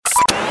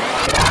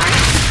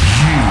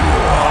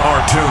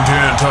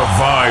to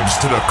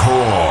Vibes to the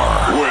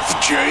Core with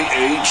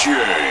J.A.J.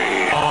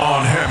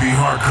 on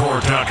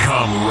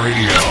HeavyHardcore.com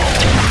radio.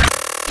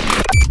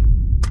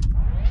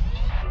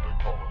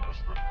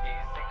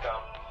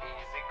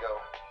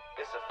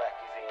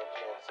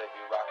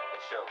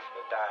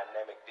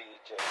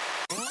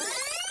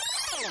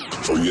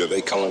 Oh yeah,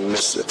 they call him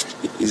Mr.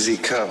 Easy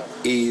Come,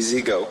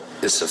 Easy Go.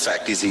 It's a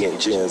fact, Easy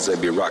and Jens, they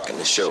be rocking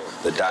the show.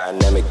 The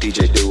dynamic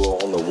DJ duo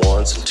on the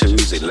ones and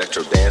twos.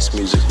 Electro dance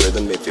music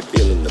rhythm if you're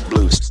feeling the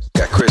blues.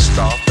 Got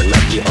Christoph and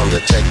Nike on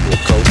the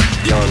technical.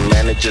 Young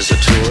managers a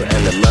tour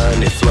and the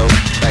money flow.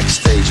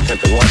 Backstage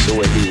pimping, watch the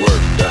way he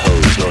work the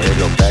hose. No head,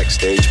 no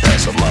backstage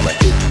pass, so mama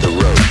hit the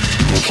road.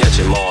 You can catch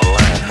him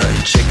online,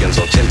 hunting chickens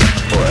on Tinder.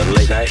 For a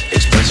late night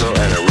espresso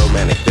and a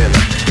romantic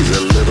dinner. He's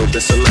a little bit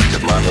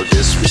selective, mind no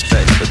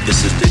disrespect. But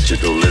this is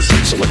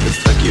digitalism, so what the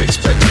fuck you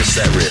expect? What's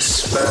that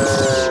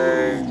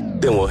respect?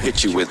 Then we'll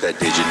hit you with that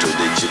digitalism.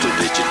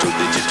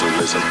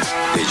 Digitalism.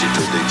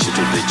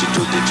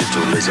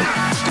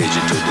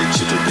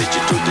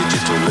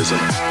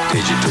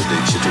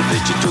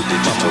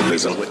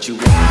 Digitalism. What you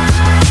want?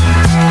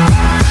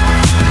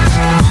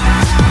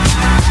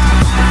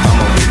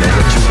 I'ma be there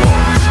what you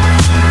want.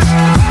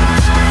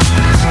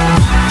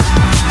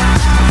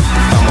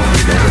 I'ma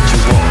be there what you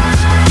want.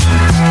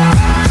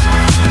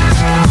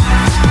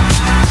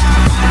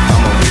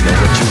 I'ma be there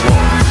what you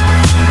want.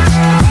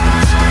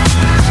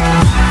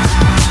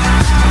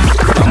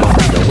 I'ma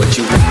be there what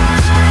you want.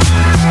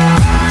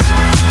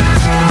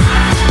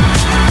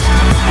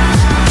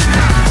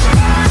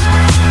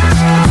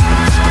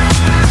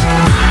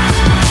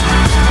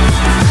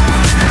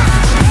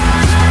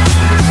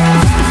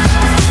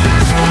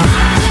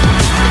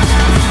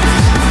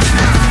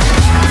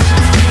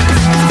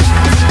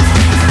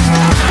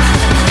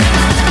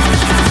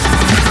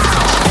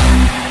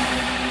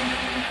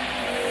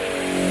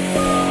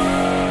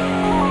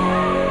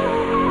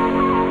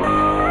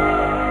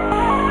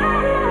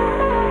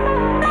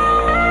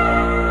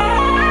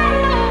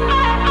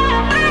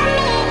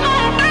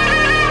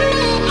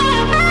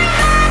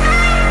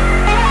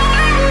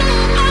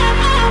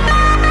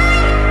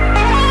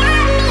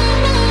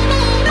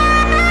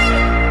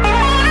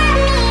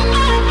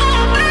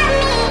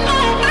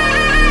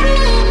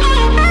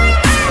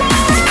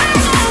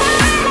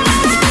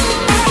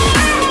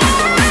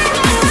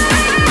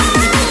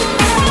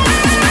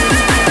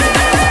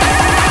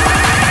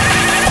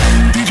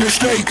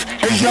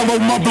 Yellow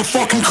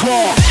motherfucking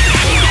car.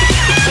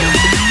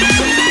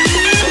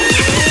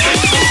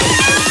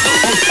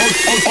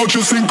 I'll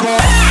just think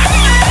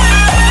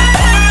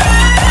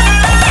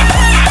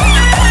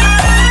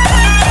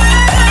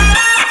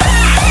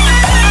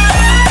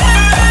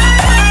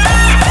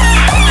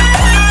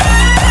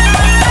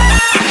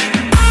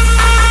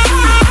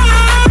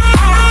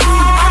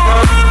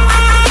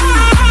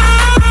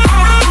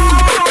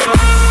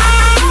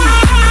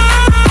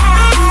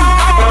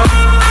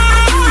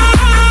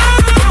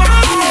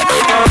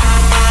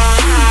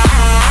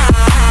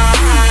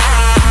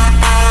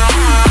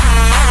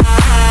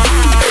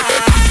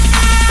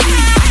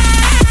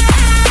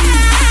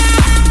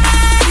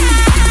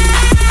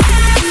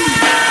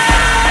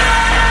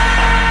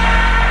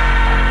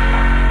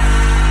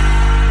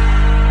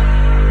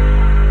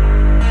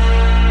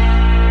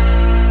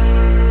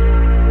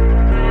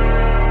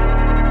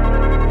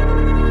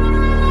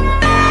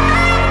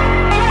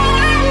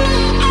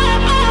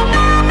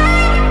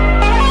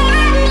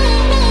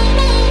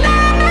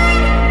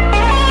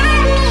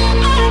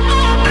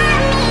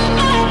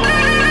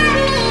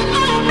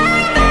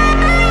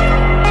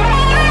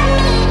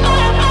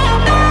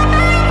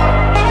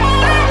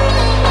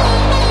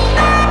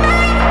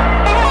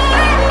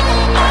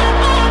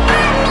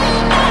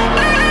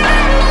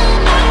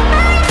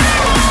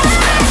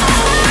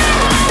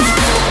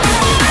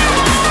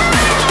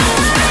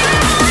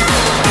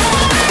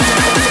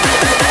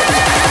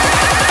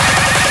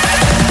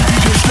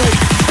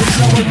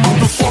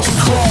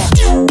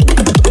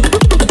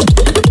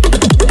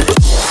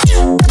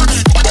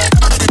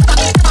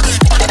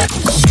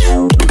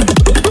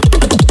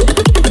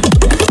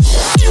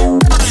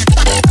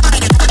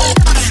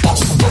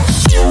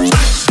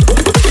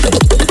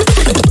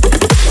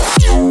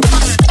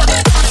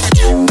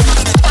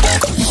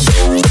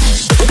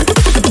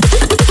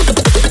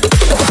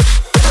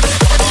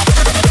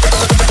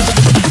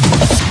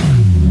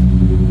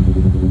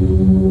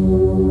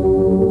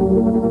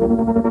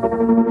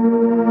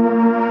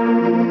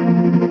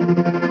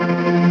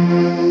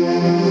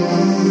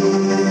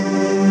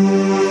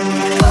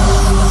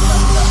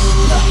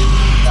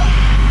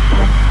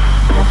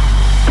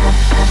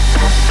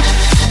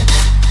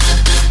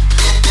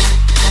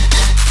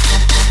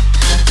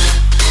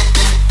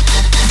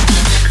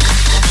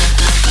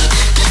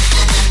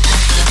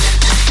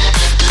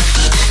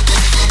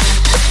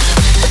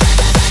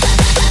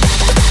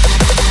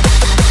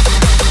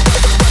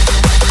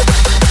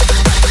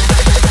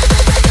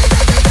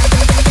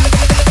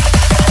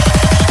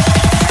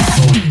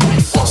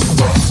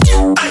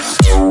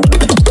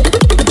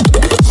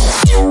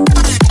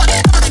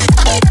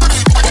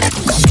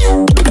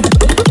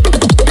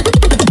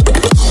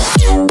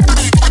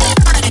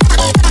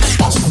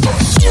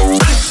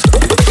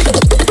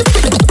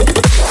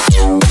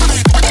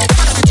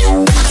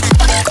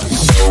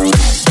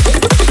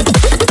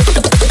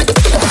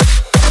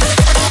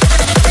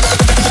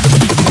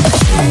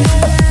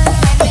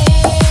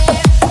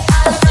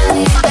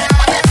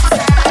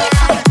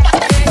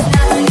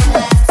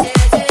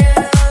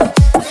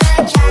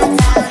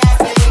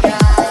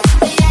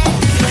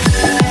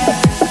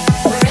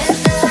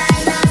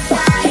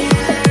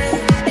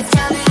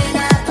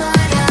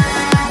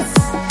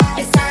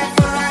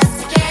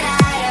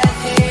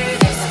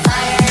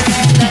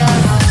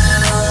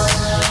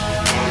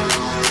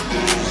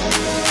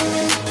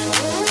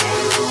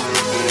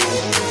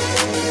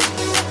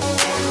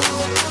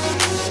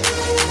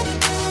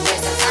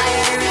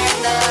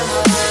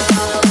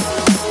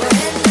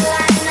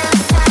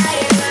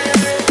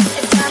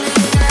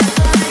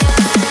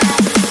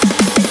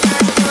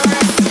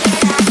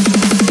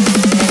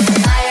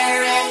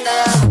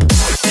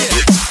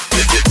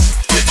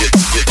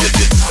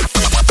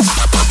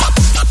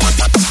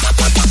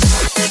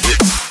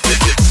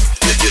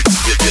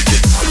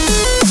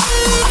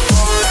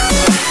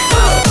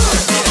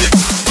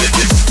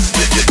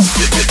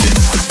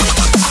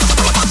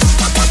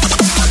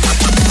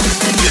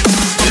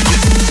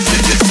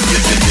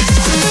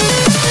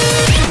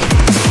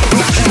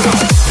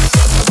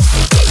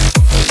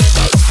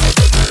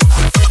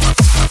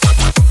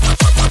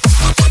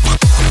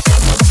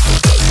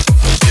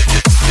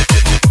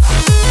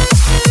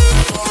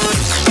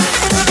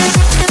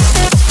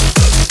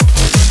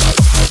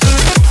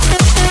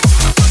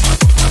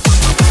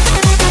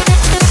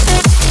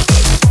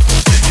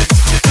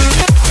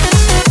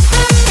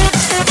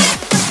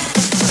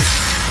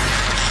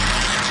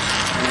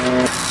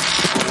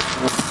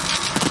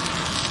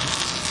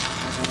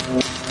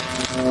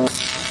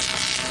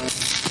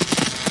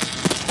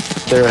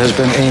There has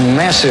been a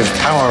massive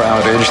power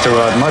outage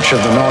throughout much of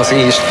the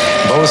Northeast,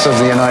 both of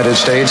the United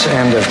States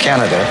and of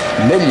Canada.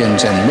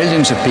 Millions and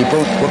millions of people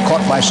were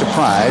caught by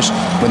surprise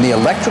when the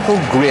electrical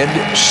grid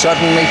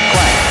suddenly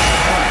crashed.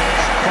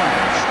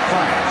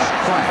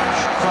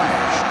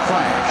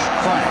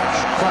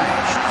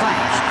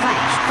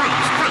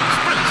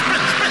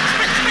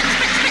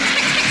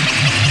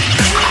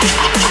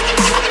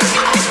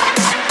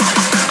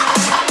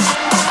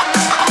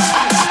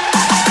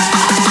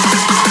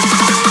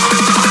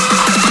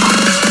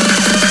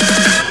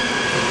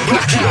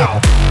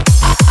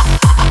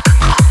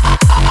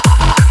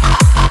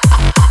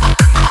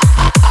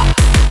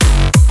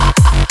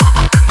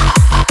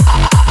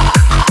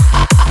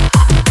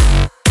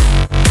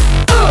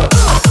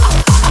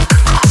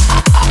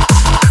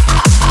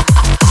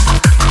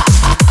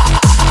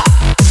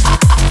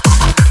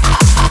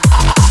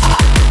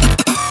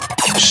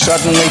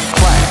 Suddenly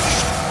crashed.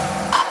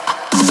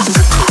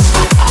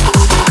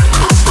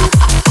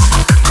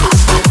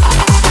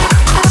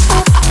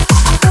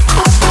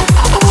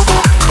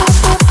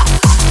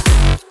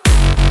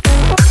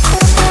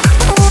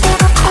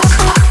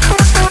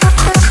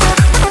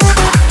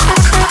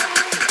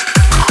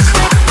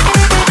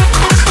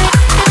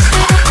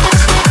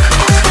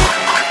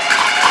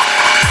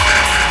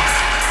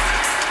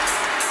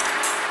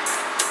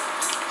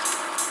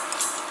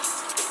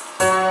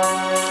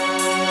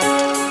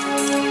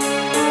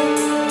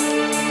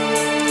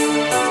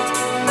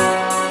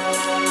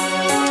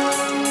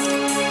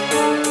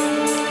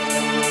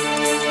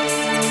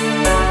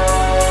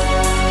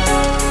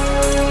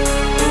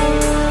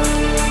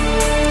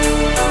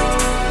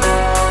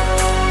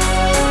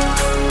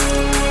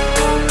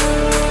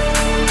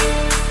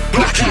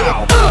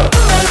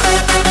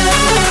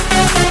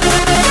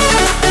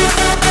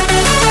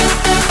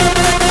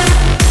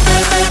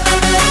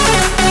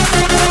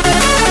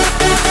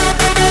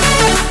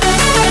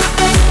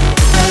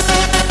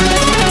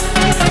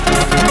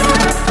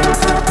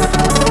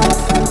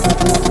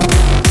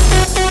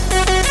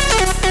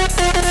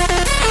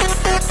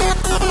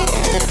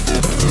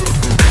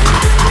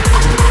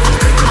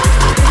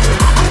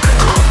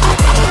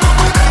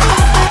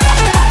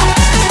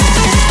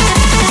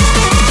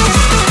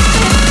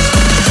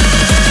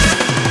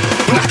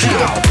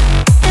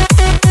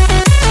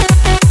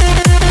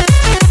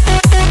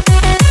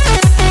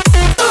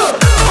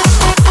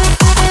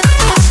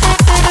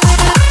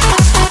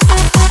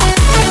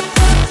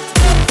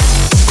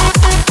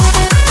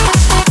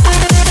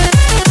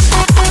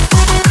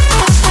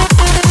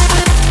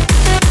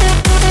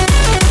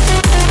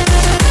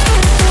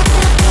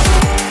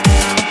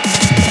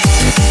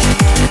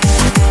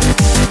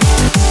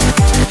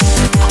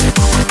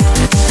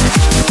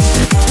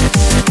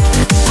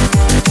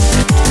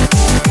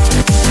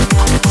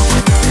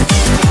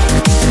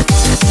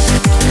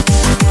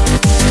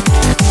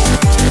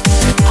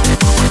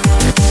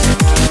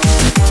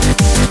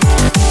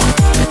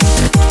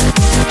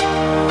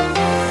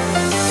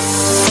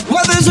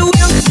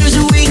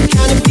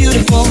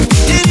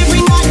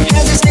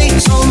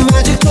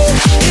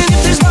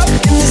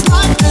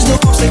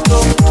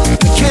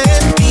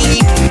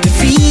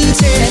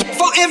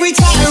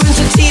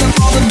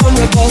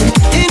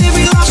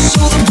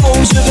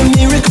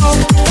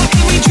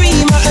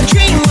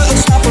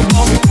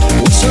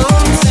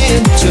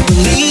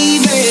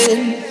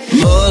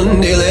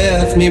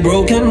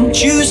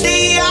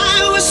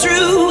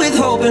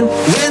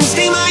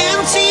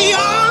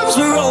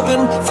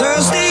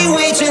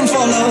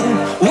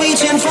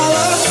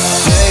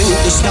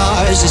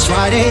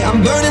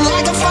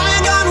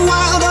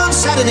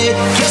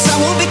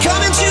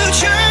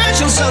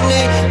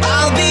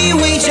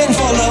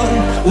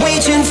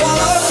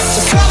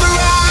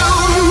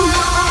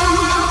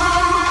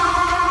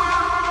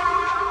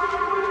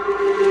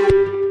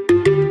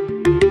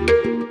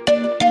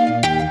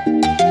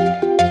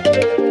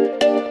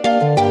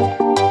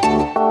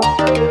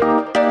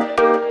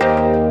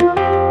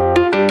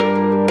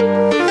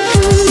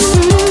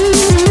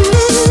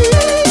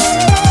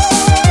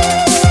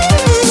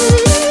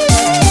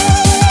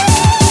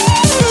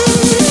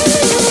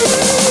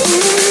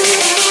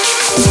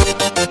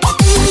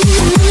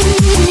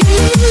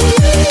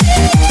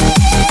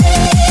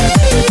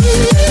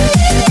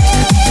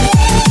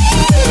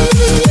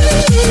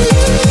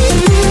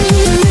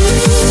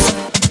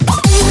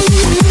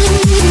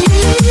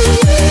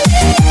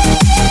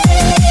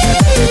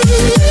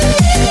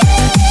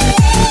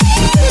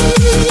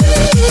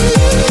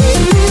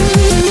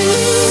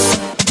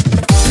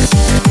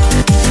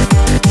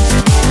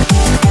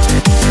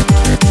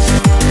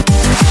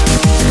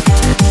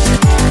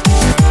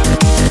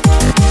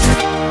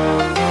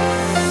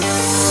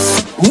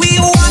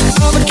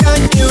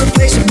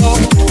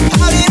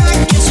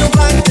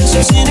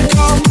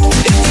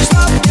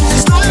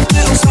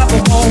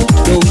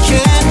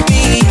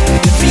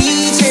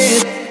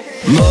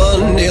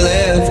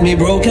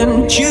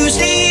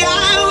 Tuesday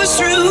I was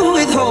through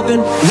with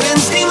hoping.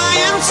 Wednesday my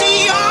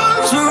empty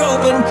arms were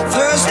open.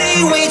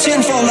 Thursday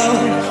waiting for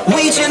love,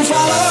 waiting for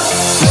love.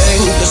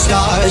 Thank the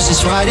stars,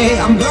 it's Friday.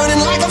 I'm burning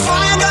like a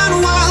fire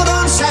gun.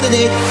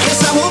 Saturday.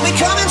 Guess I won't be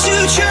coming to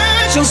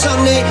church on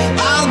Sunday.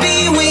 I'll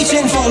be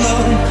waiting for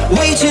love,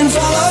 waiting for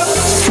love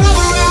to come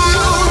around.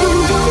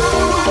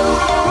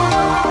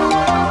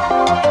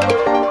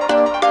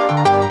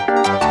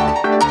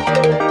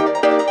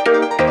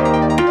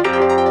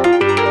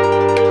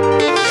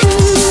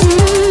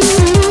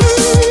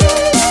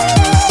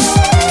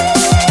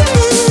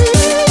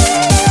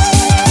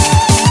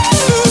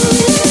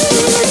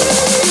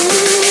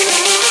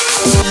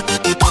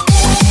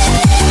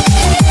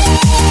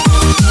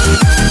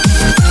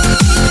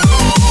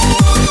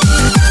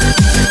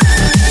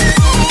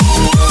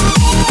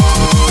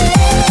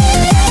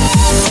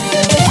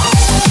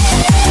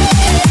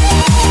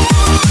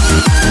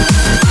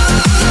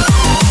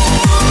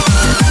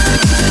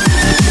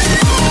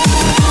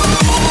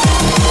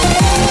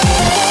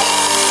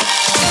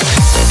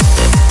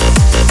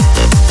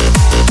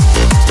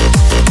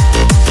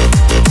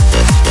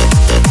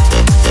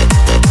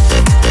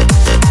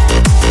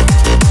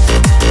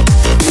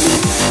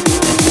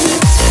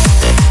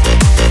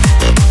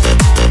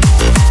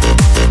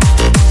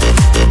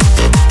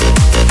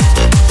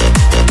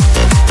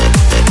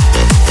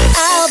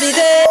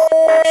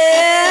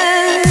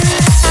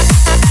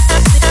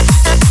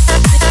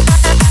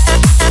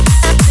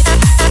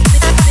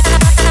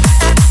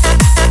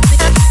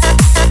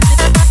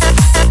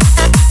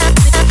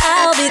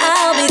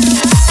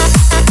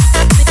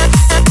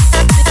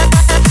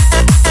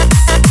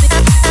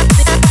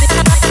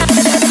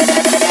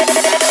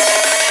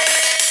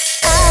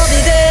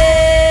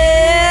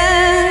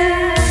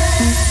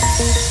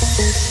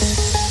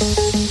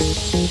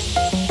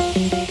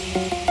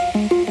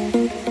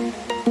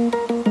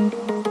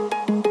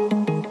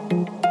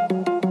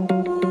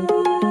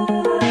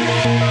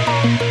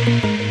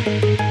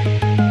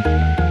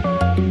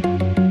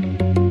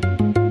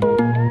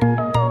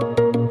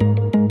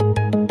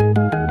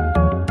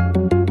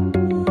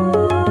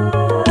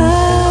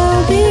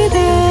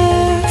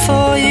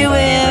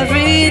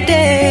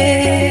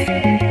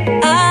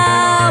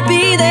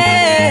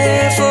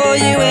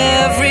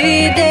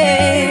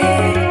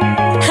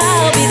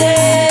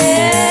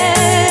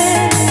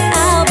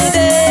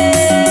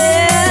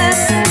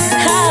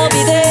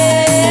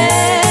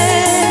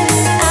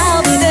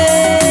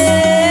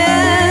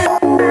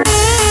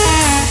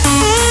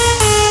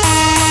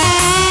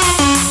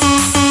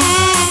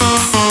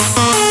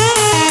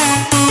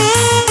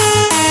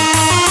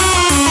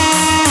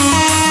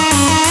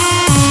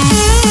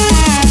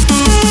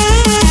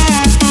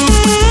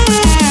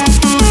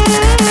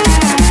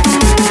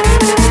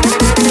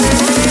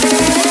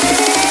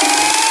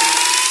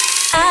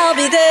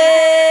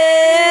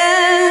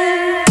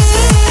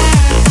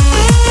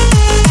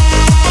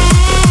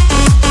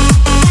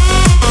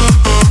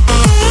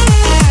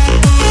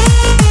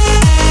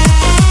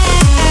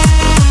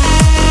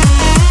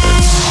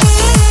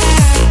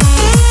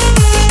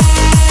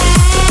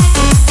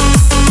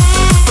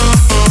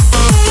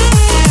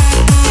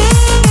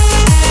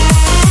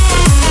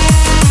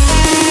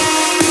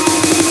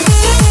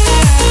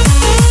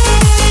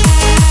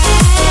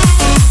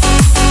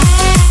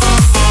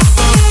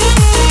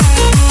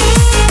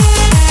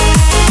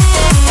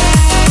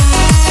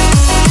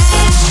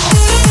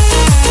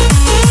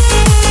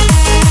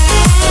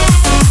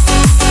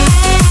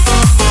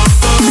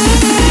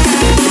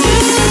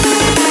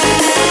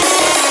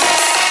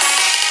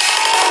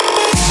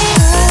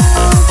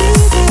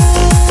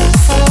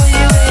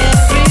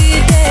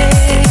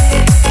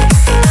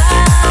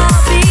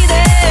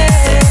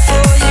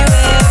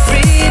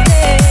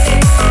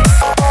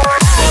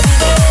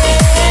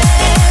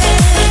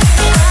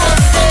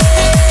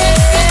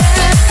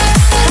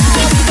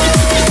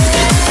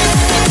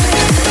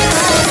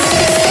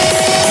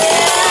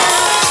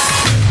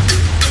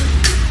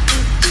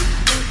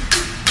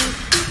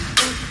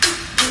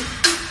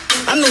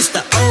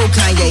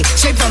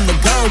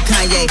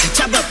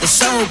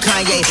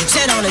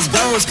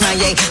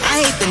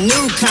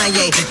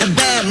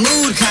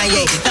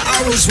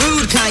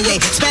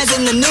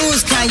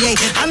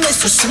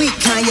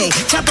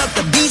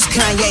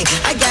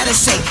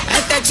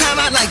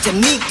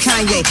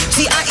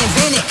 See, I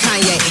invented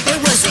Kanye.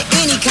 It wasn't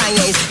any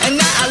Kanye's. And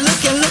now I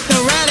look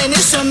around and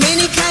there's so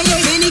many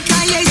Kanye's. Many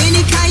Kanye's,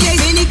 many Kanye's,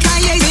 many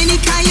Kanye's, many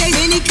Kanye's,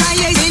 many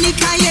Kanye's, many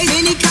Kanye's,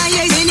 many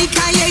Kanye's, many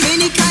Kanye's,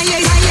 many Kanye's.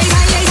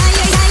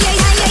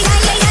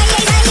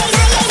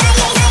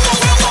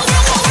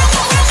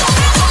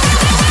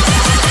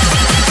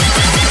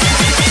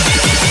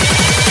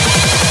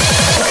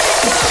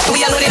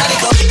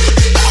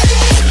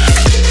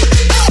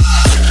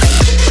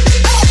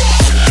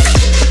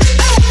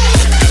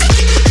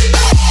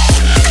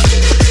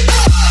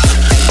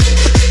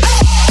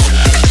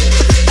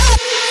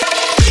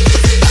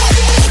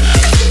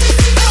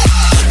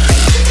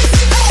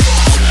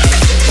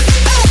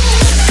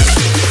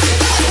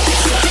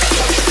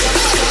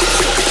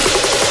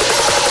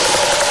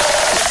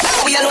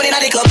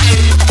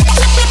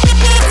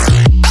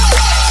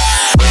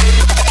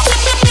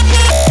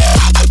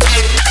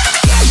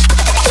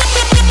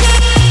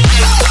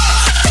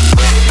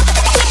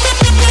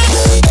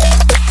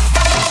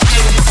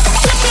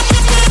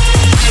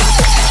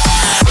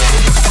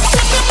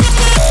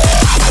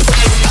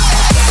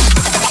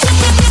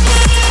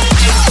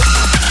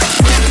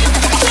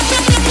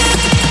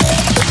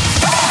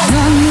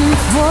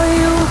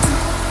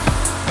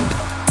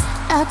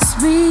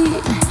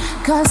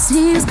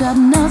 he's got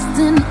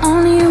nothing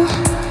on you,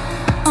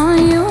 on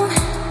you.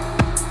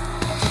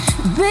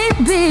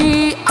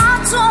 Baby, I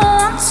don't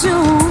want to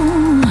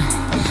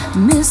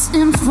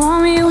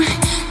misinform you.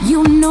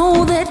 You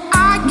know that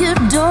I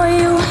adore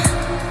you.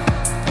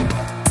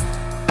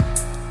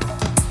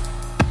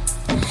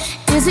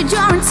 Is it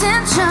your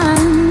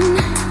intention?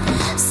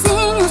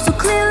 Seeing you so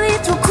clearly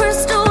through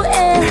crystal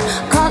air,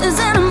 colors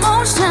and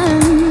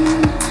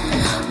emotion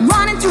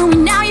running through me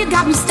now. You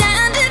got me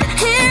standing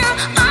here.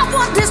 I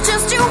want this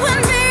just you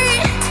and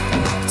me.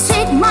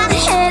 Take my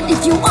hand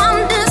if you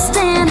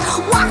understand.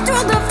 Walk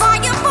through the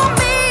fire for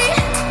me.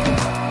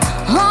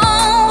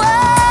 Oh,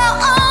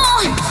 oh,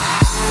 oh.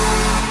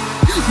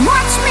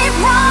 Watch me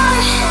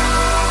run.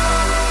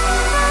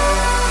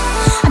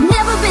 I've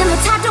never been the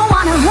type to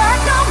wanna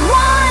hurt no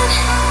one.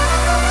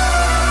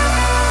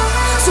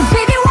 So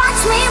baby,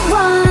 watch me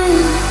run.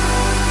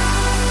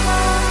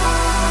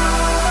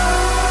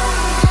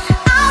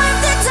 Out of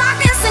the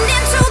darkness and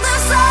into the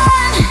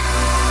sun.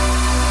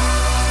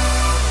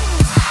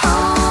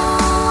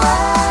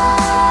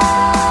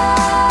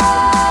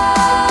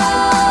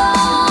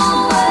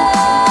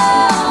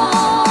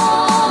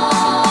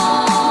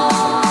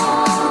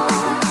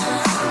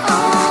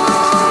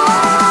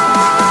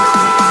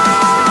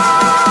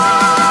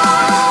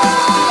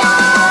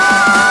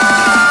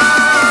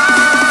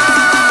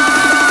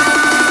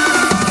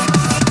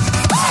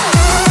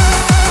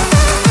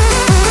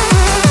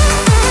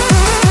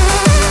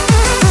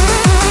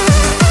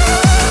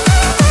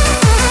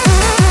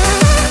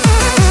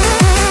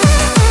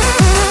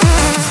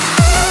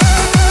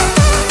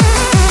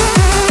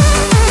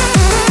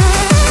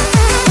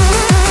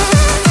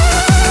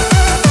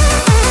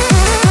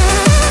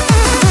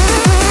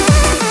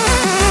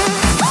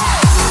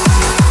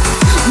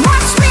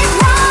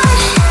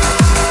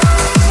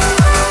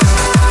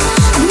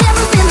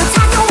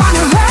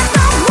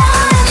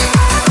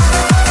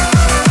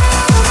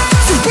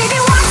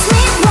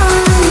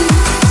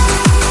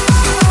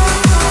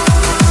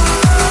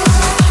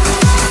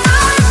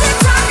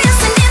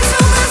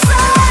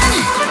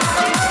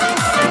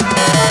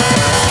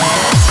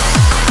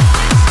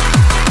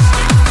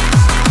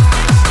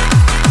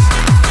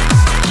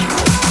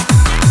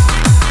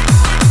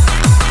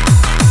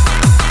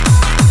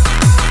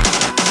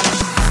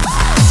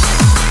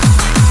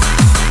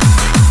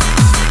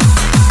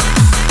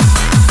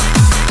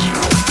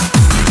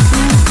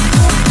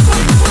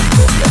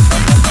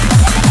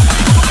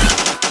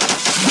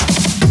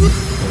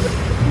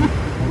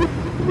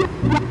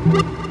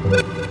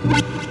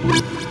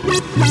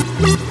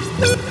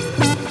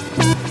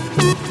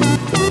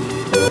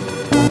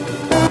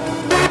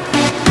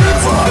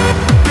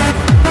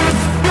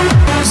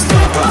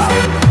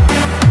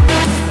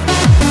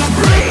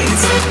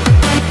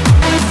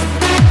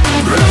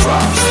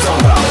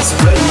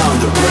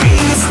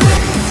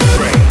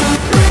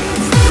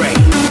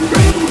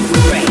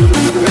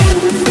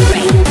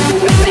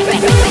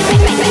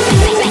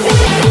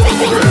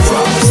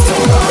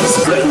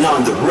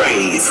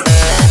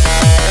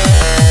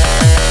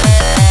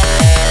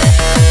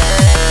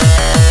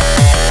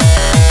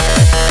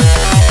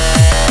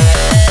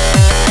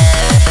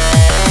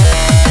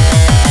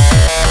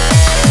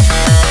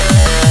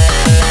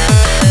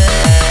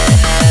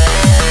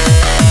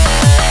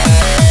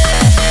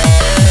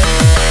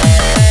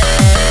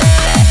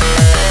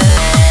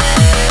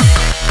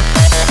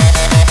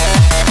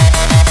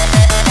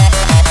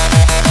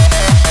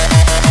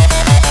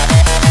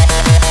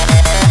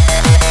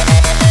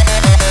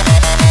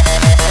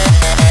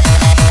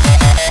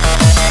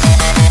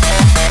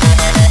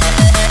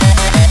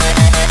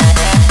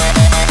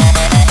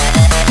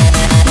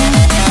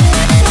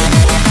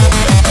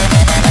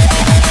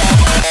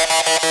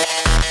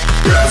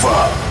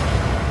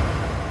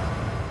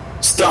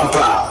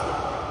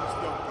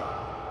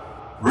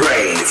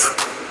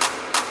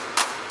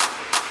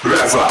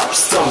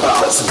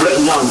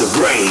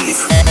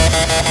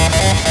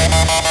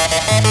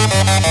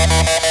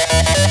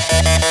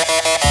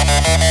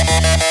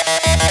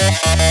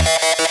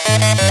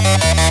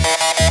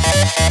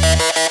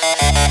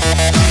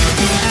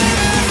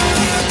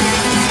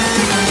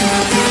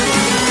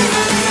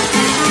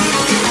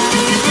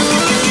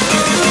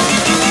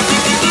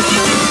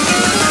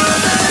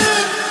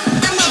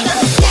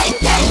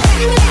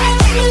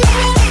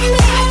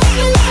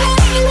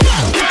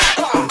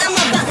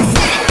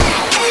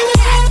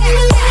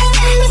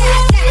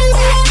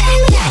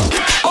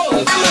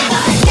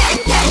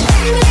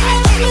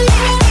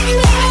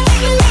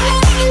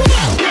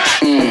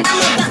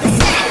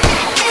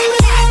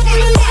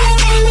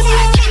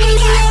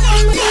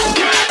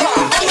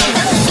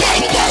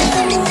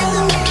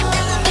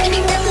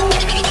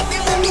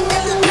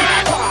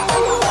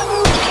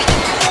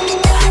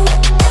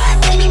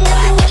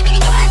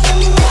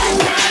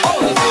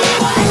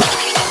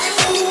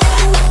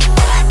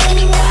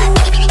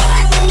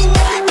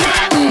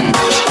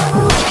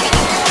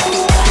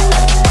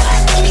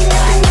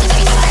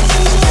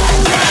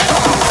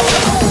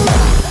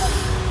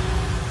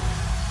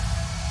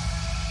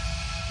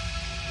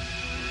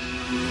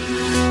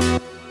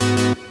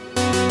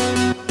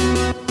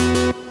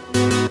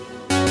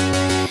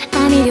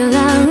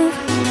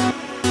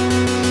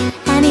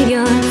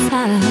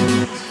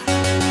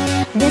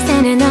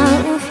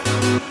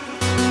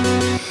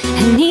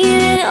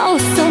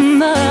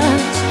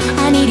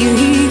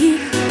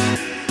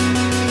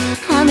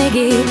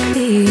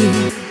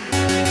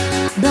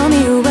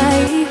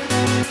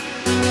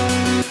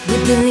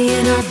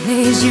 up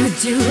things you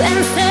do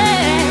and say.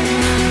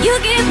 You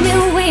give me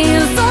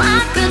wings so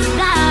I could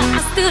fly.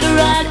 I stood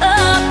right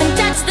up and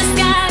touched the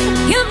sky.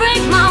 You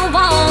break my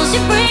walls,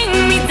 you bring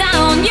me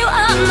down. You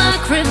are my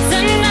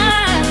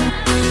kryptonite.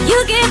 You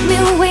give me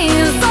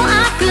wings so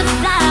I could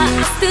fly.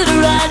 I stood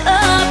right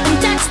up and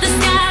touched the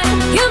sky.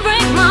 You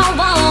break my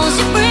walls,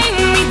 you bring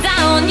me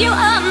down. You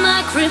are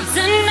my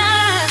kryptonite.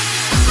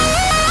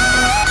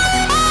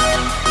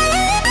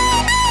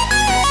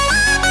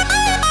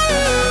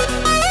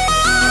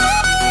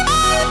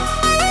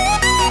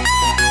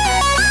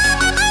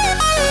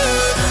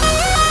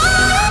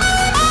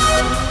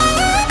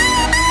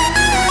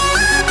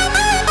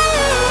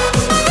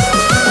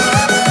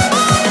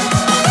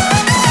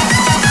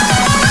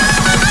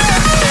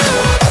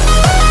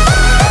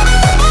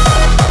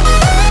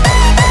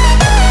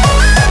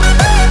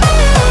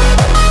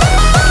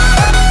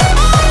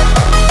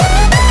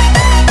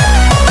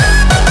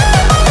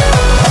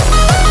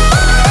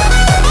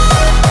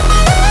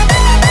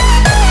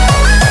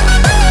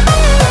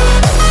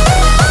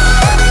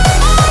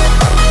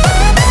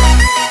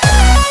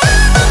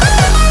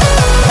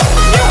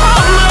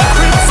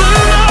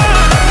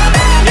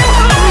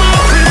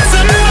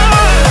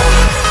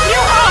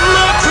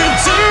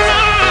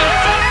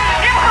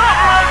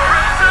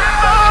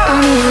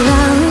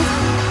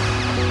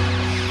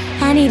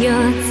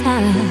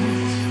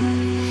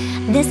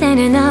 This ain't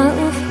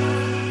enough.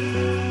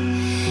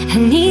 I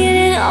need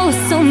it oh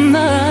so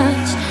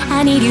much.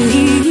 I need you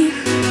here.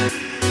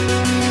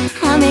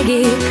 I'll make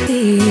it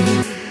clear.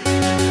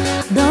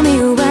 Blow me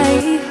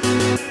away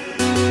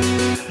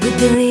with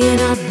billion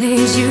of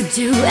things you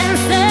do and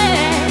say.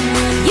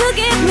 You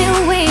give me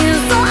wings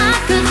so I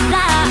could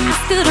fly. I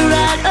stood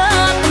right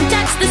up and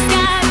touched the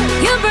sky.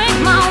 You break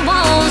my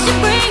walls, you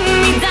bring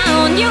me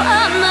down. You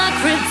are my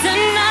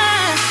kryptonite.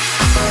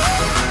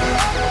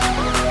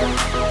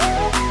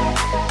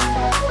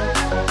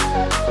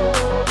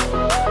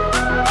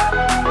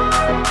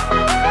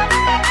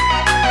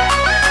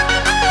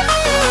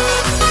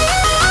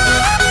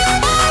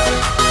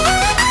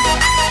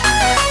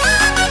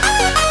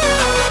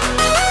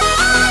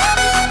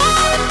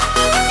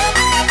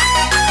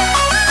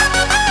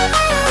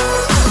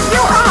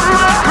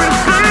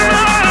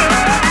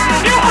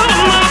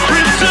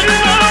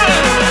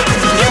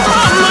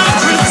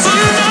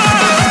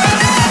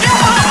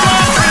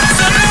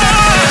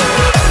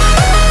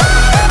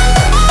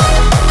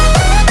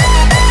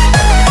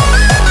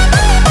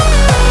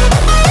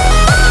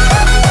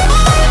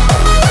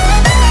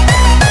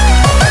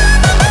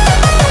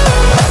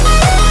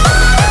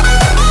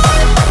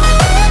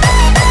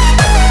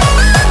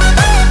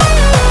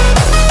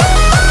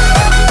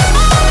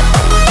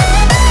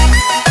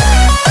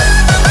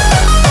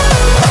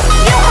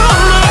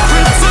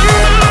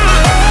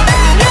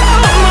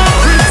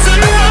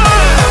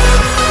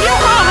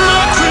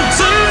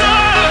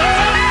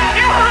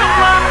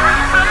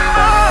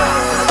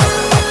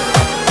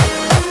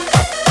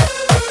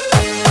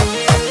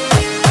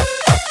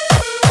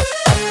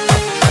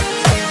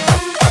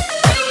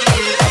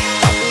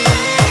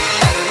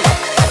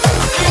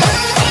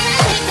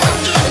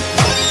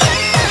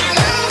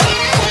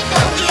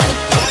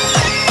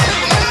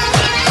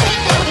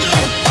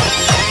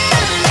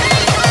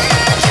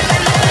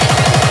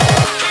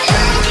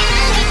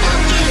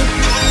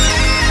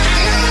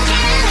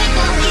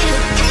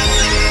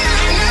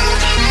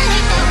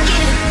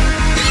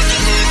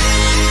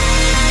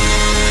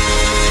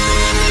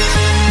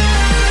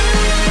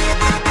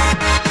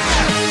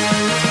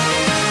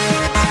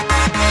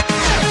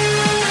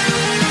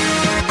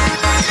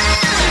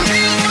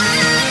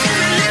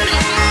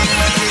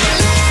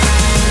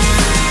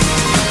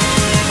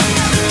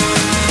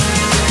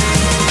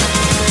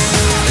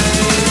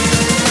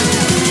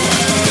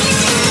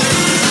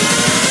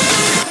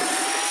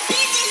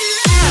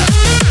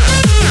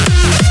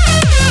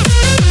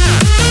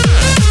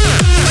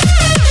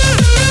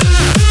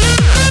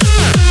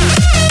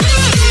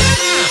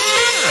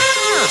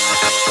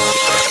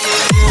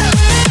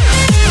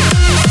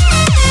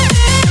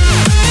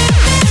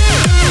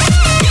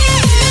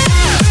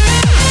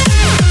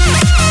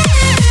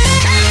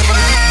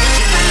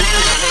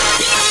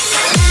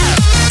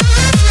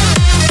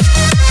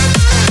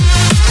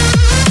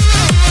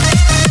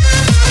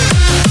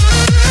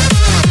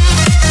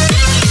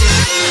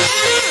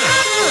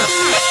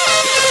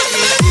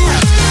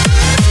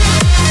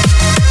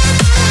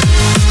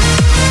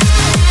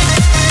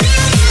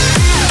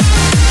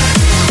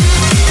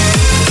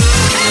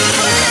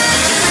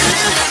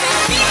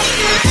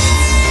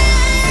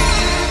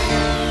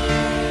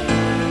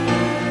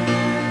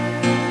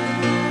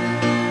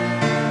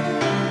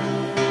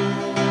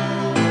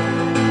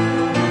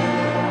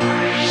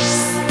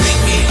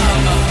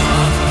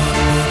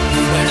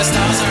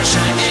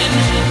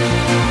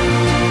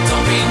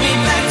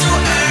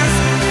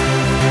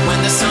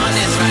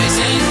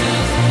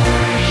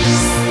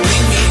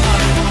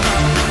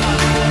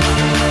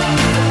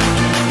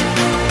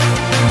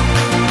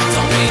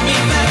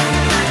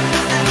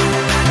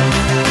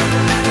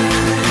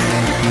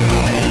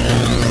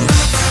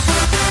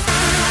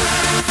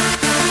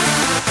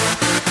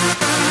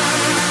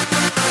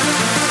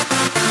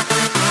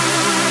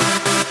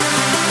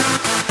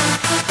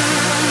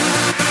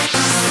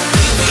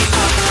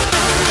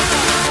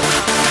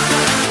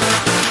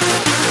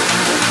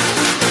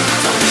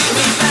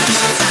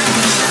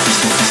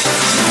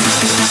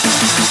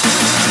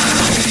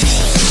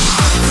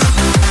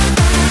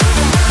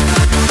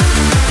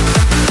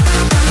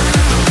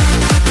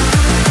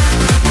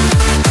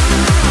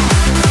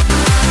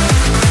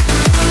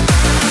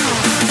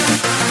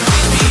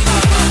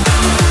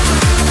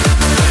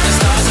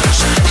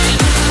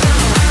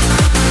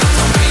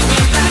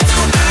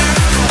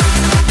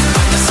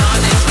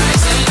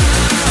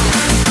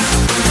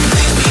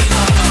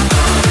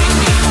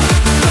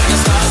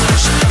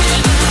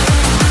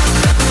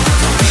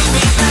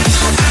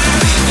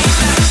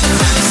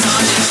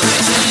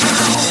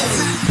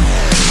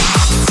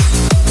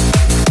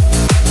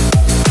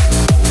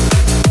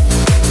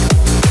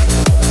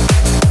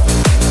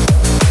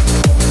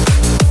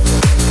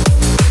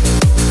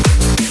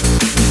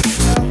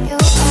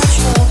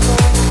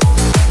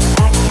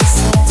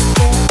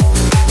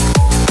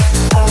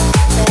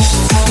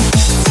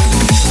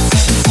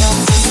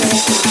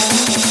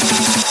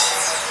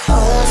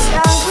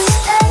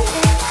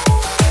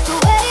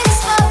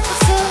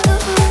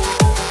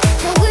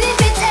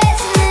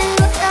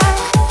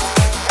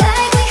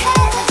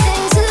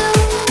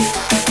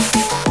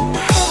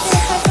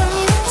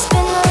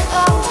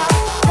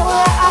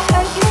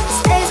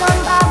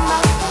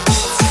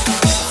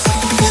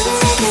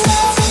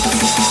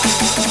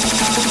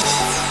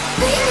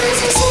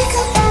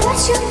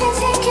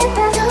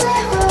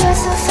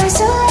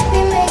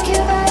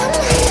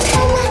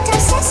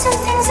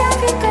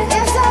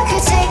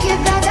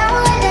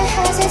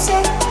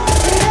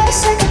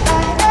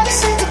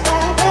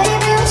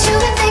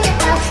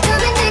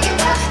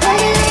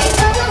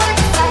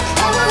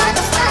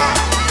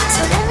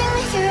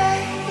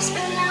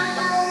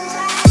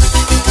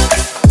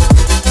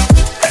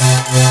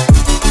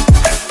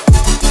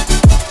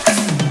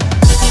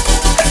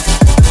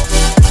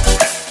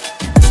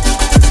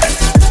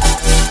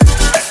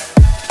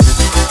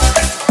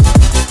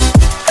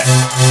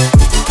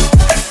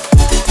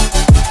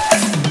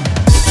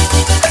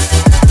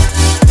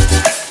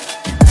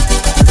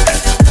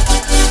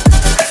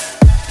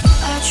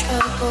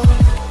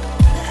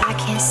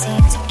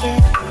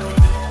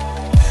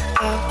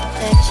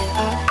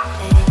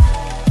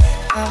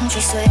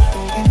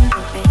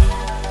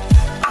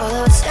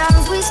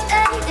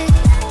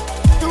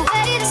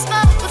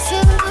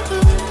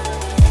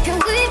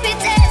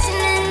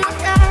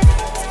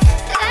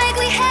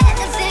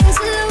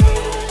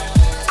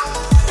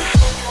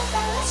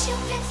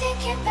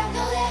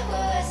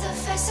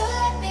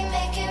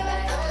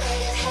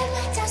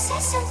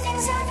 some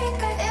things I'd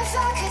regret. If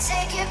I could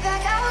take it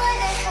back, I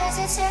wouldn't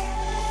hesitate.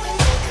 When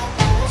you think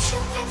about what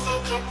you've been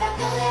thinking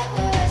about, know that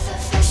we're worth a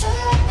fight, so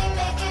let me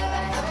make it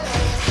right. I might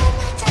have had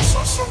my doubts,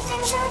 yeah, some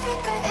things I'd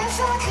regret. If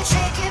I could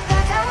take it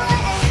back, I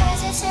wouldn't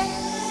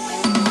hesitate.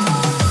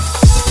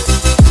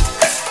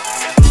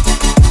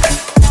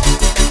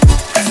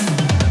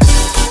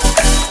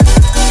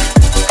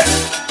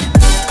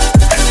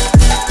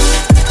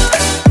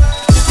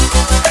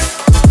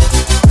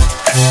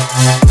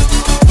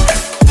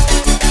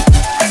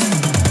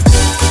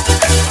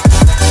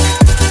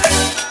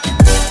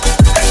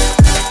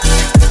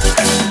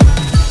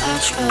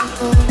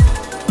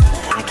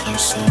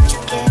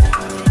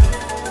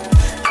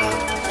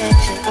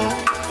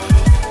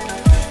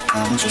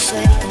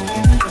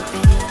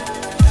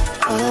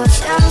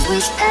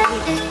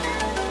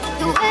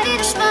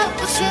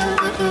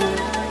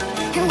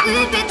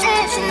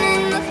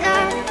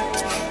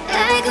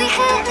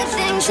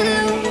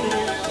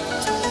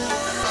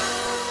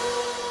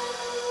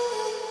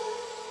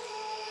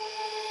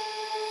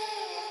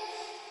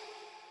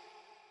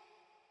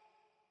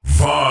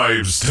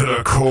 Vibes to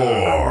the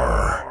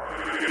core.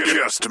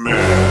 Guest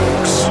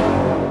mix.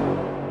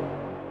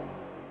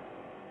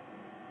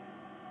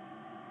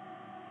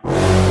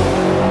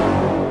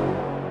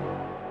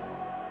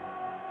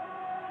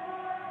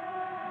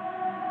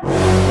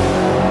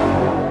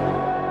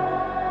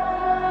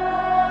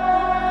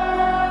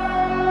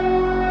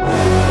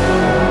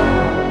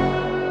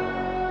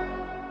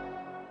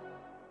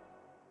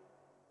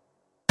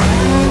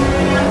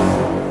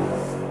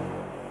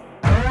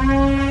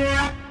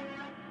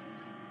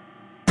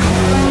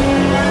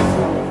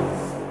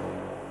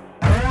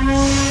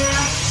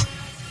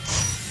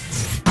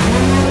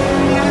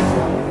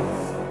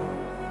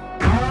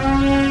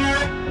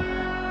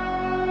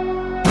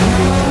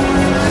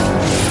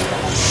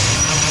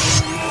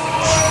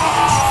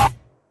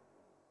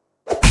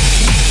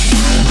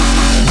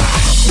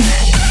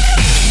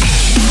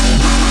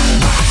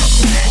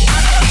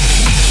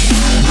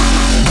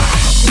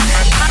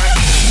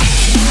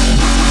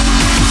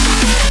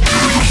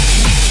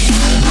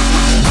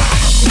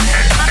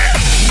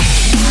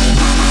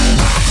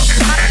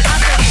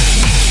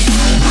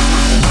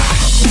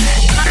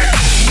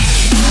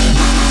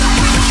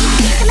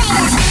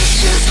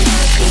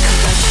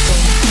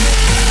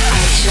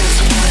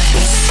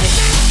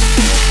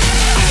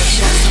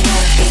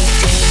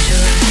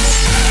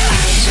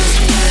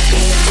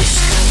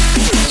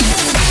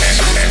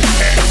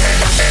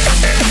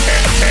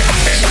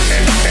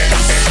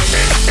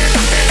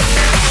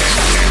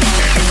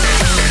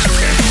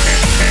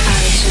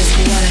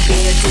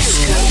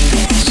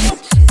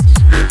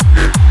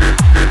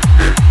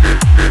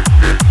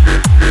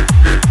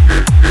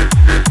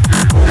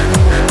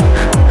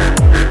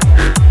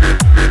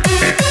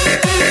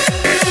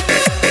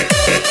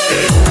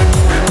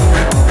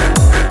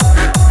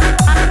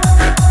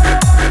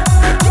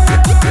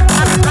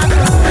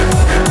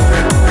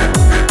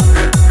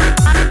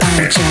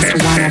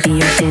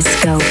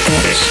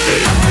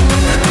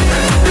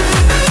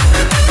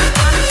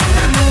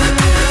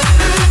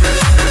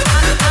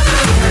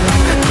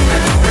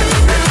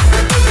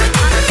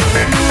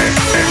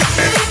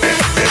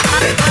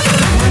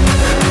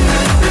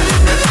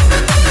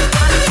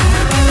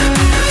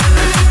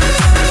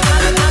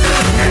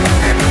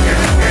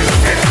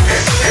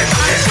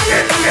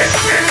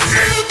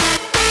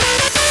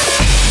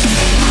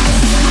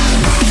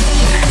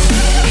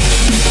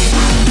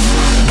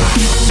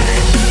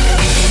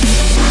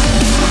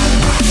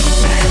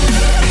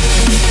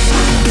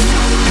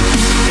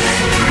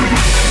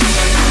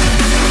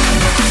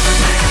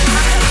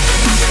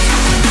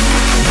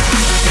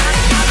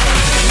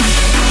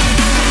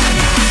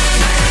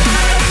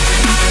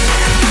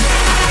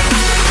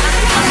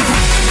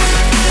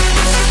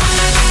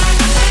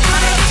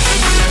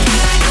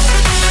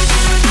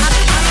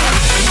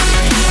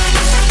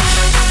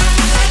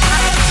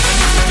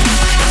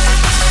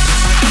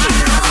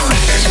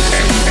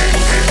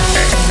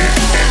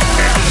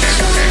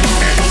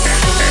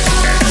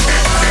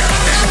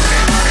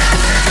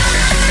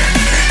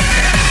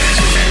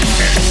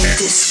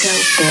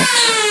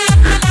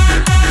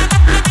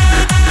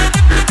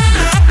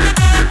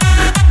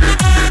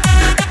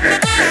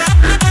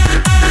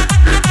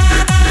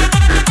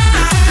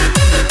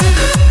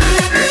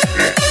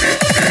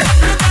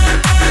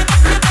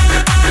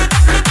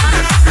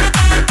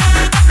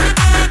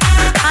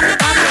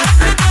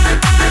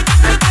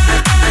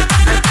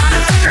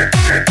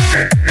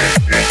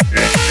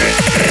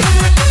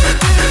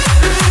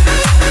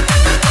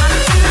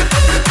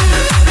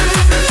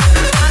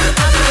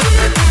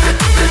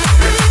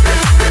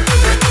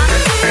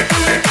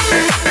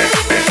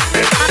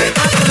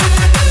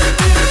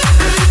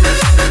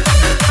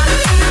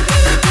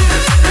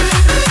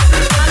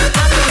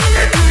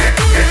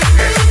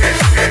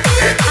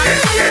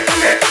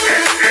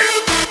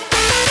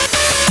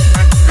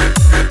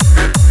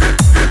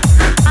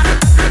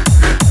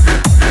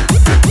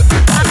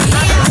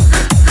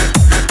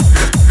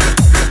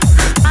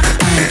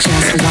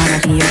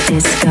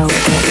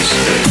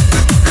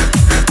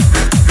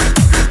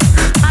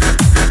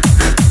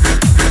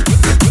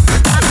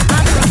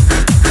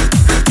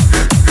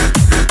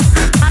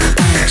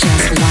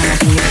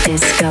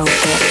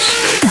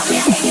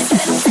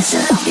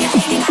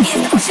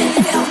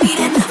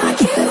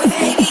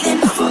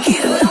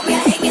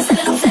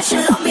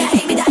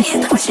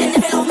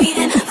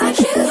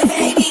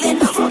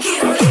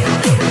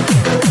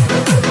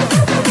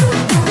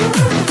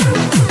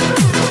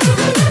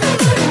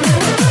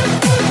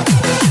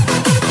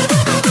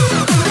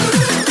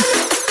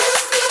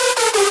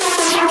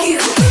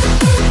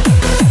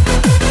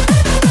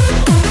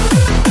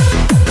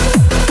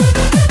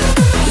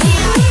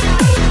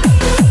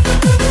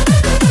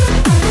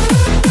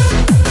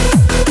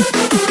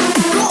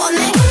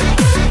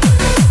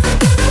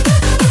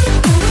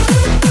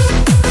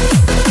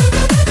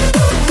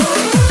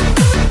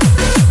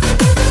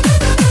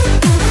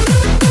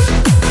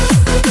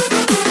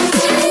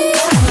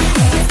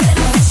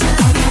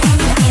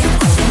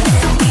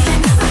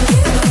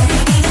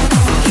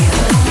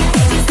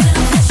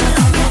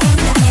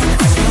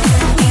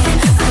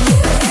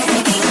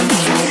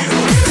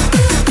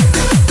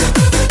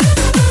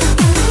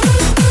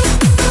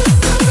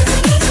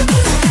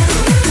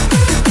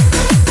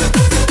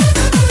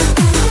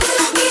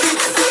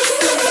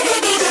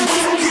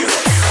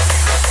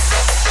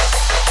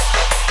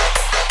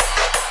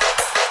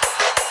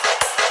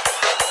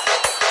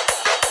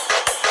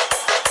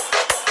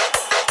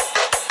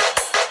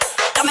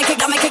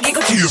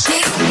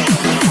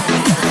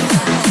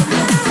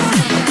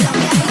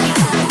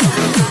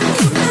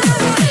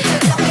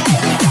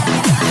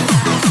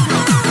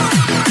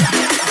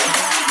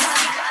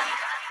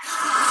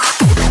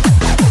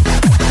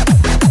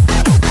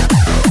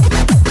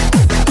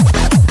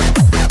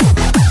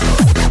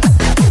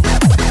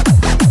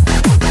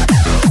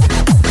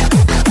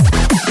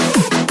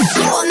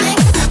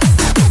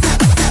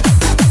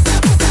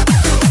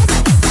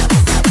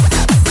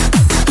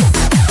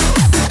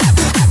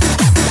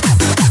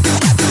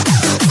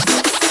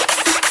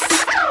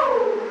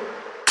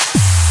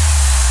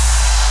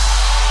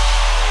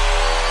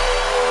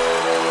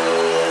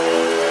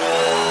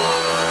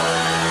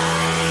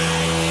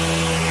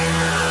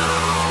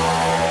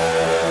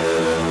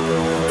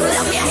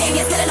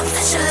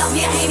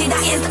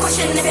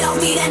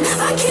 then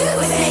fuck you.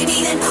 If you hate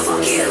me, then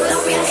fuck you.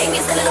 Love me, I hate me,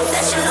 still an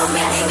obsession. Love me,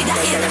 I hate me, that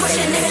is the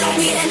question. If you love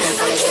me, then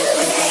fuck you.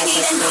 If you hate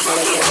me, then fuck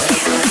you.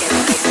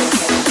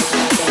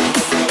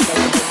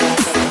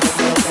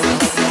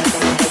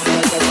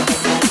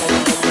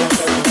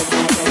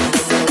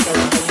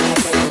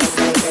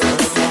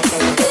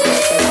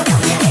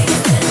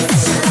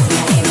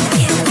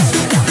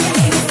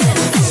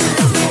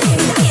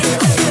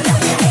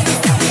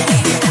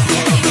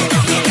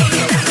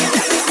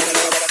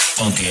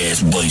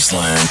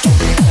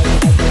 Baseline.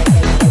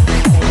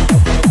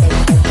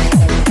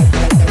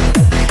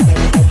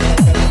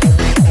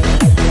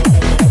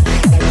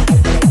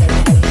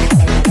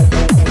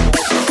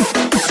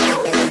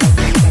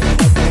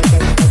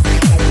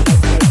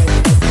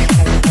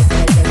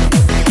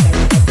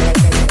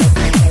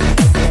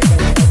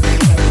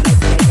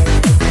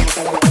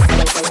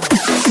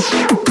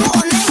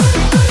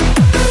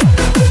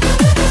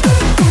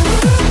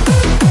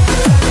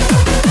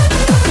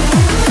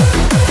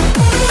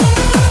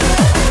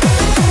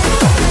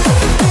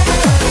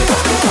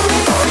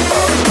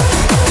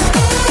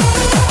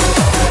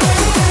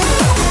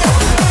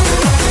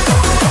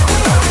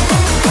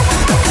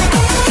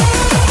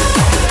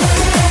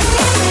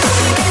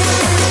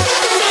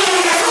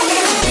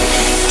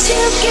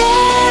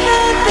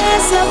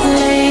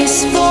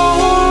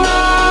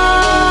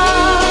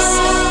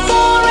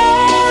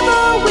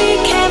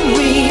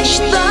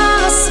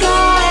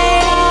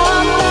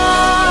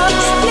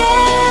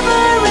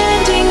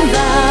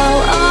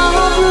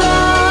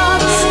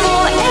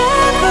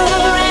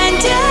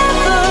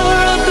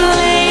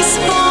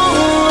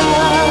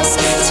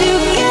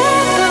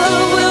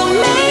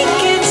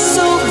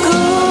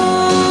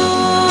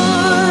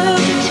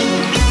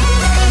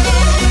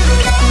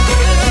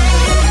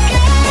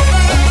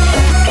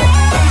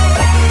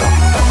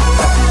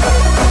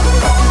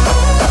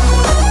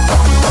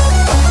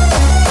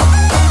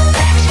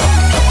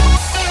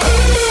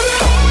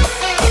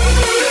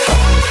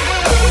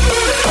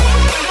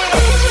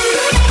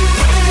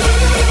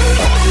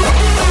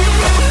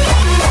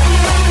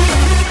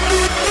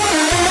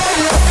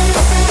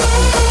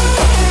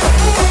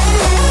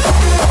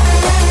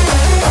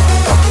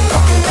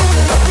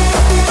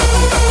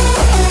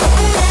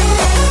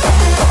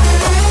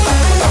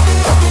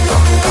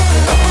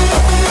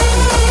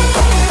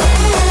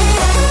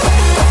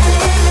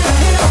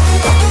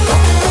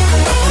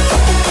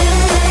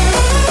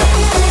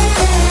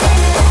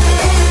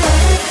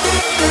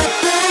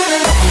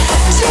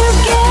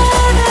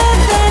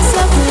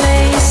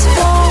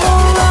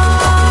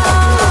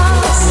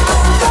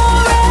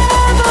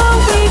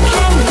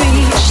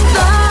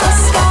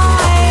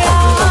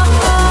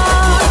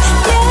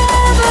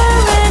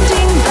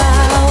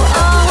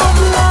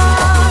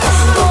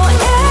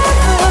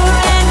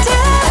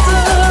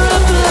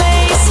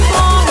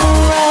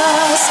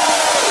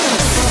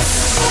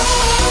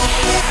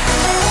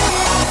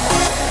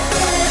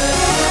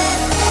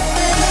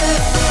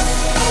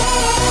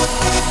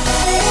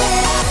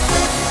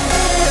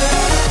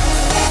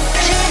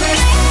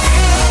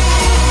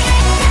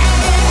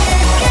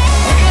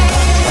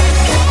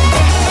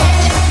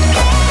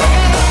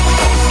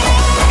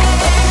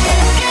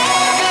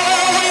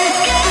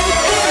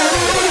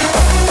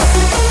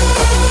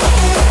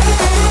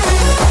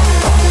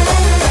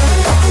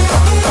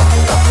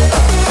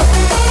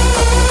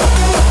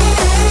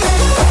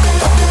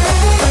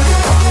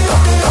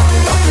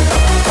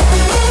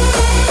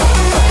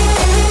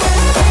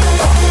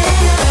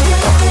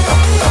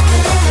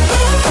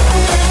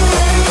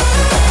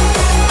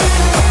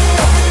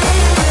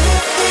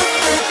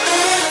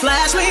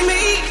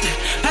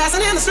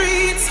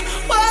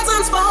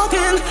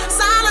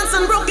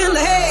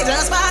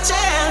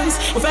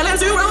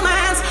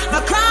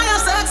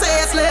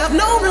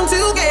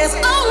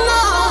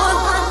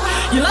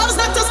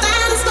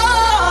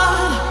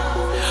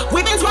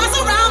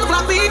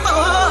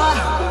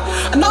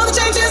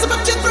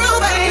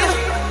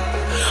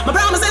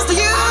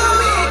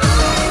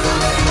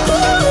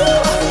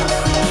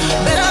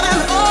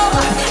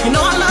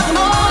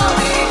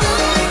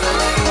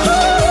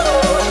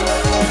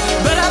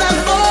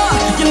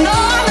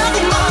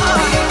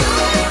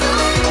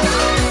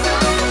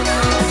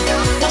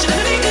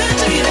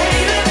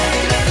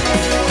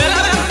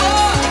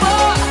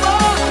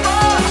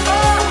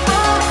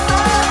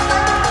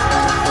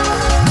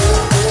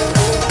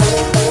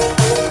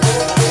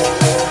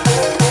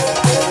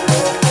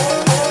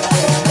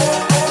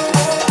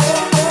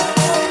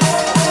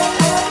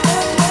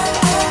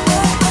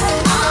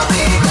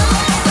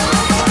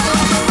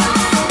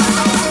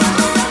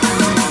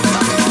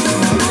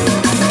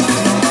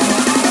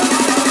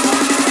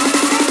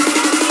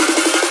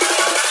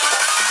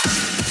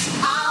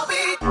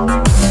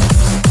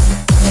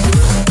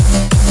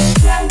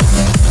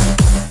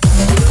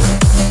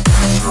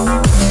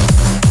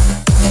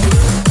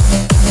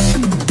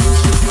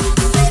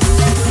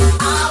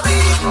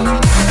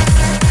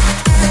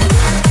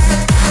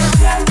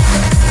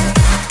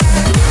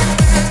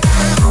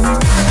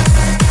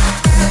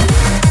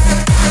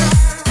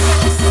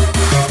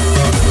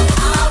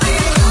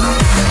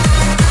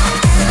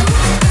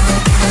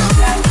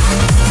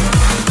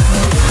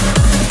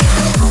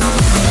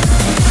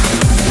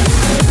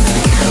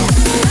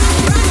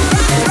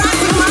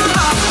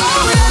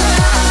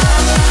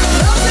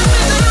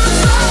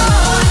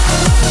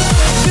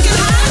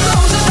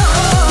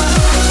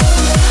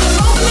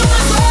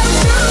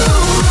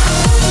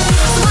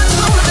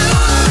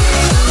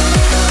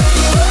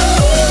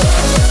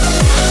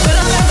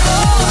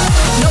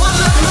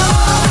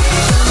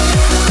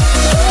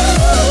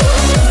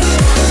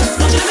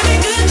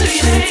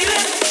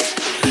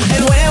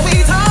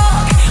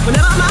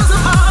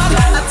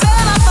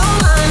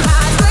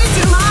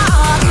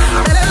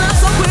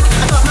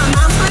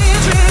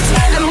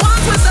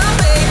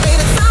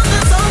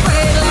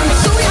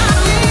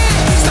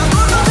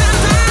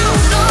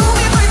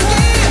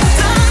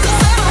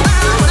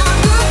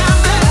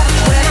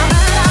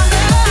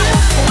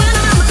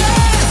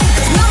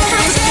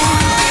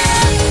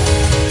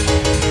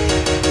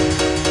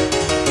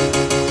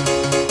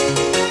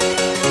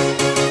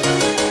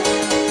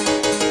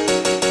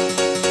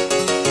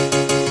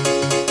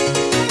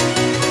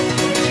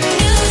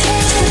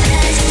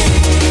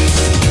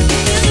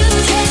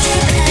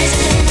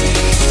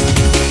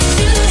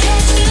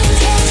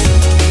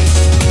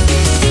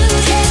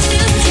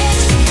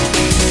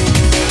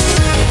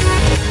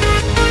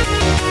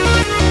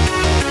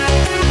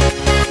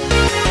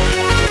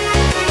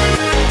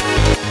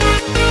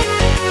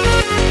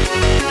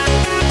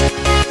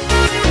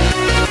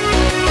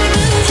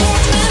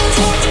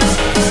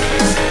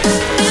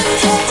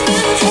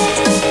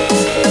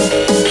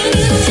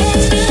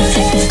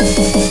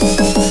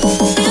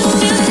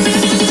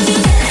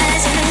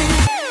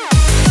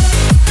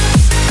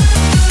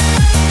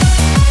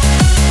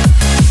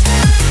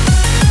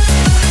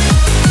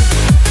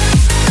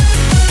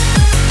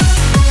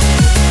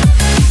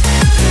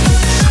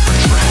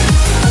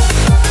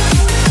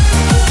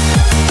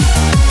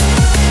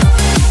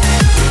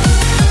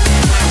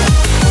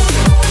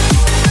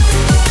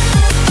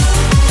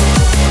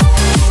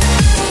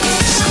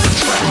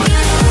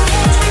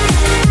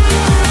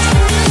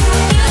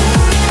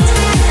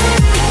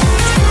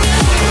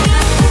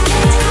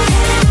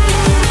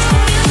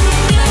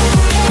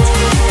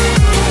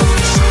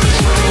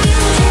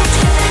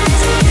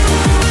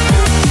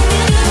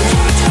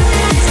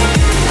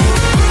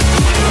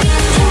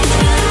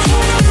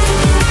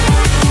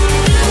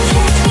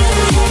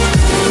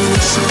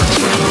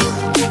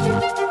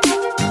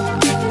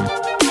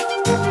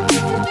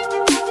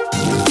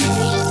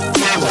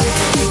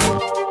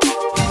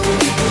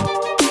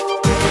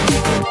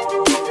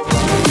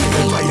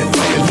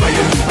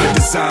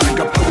 design.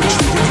 Got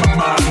poetry in my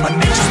mind, my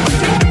nature's my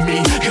enemy.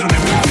 It'll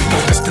never get the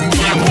best of me.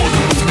 I'm more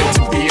than what's meant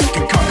to be. I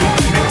can conquer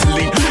it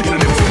mentally. It'll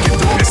never get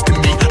the best of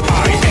me.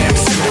 I am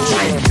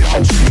symmetry.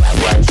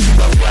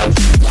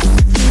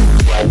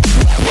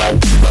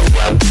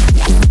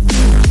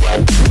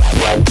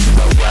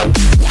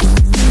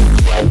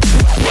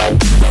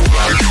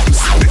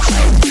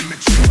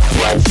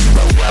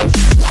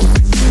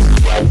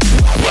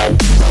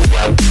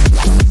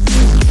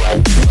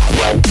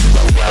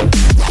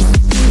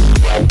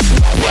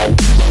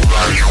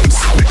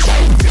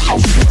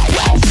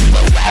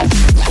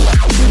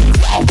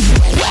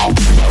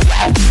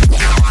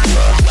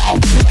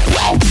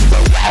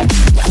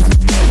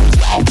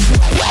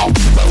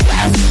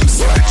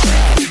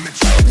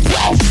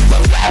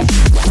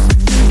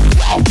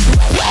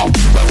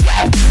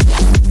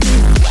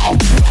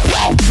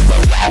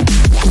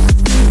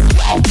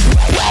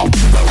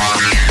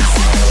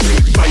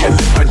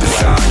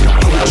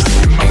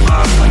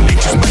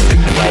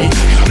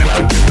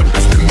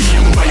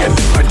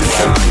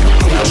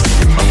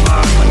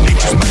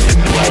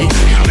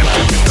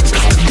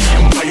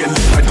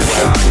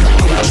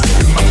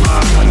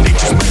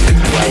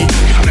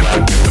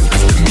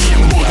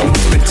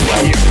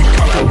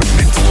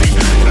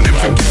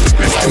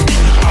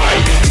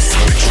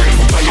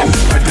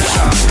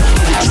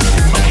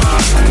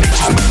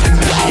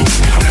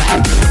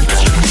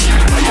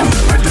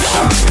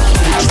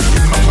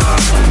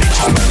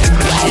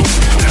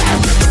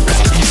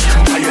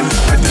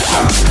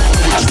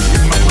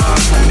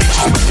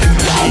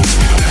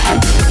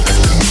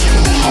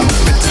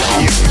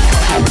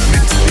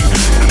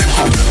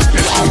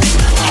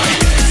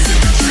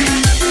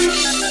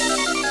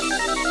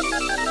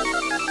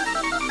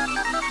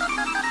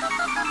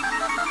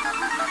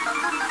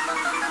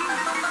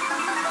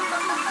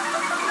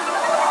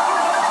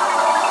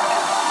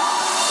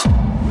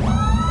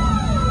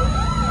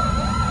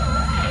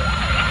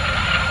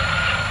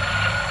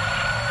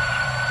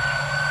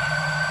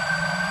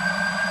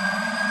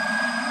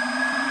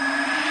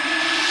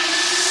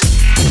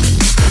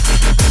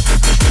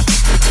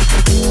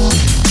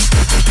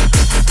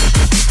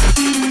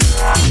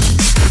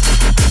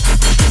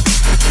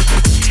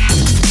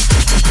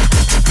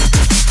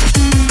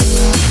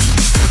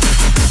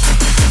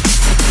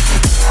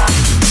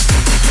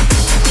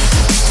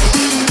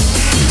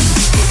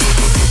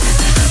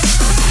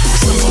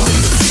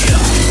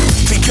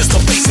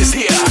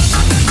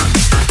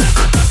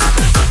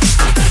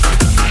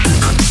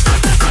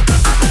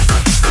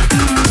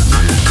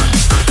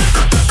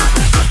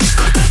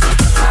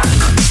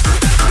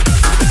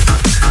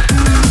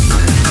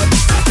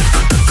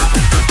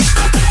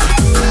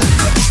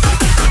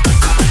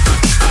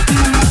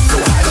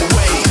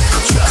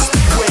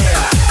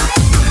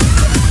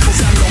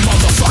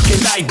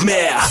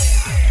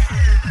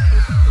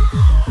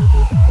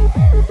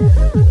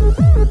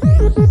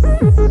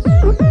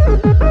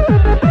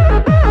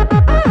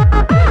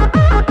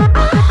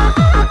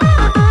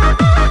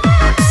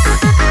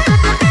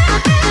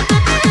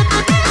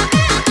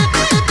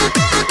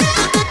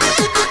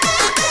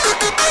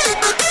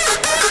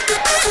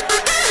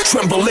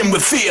 Trembling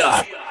with fear,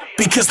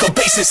 because the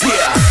bass is here.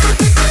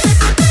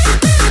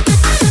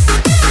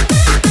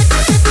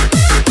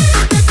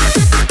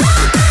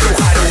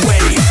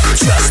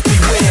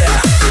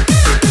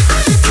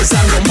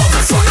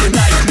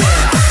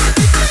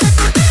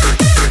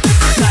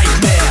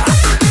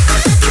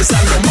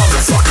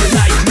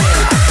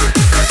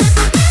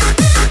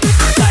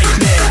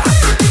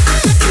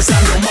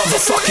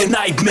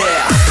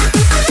 Nightmare.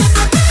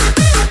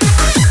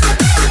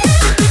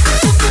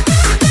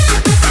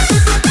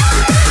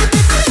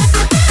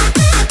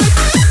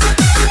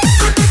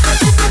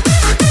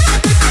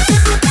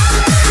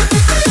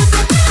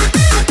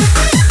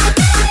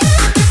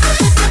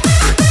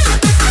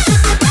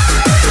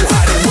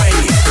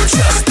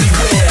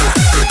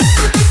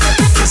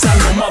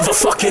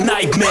 Fucking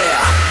nightmare.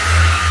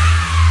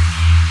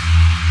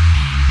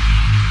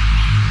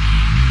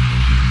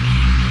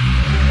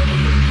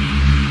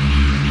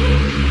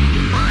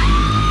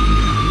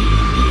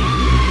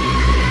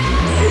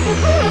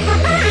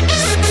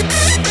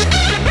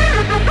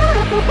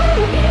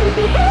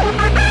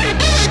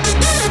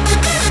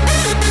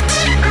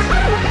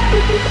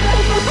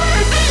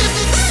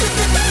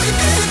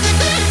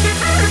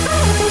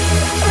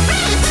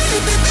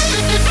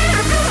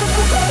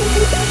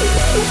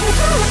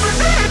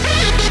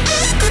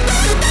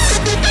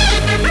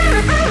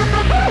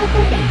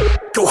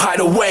 Go hide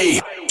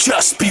away,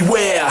 just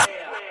beware,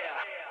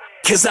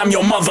 'cause I'm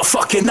your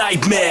motherfucking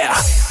nightmare.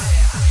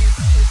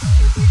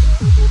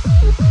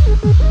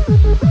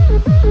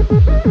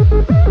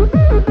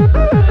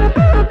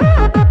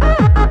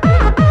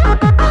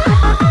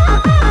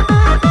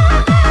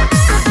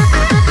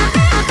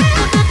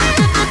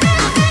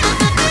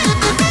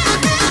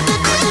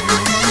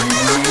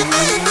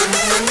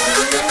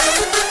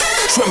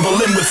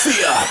 Trembling with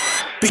fear,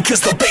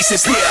 because the bass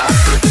is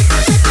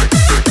here.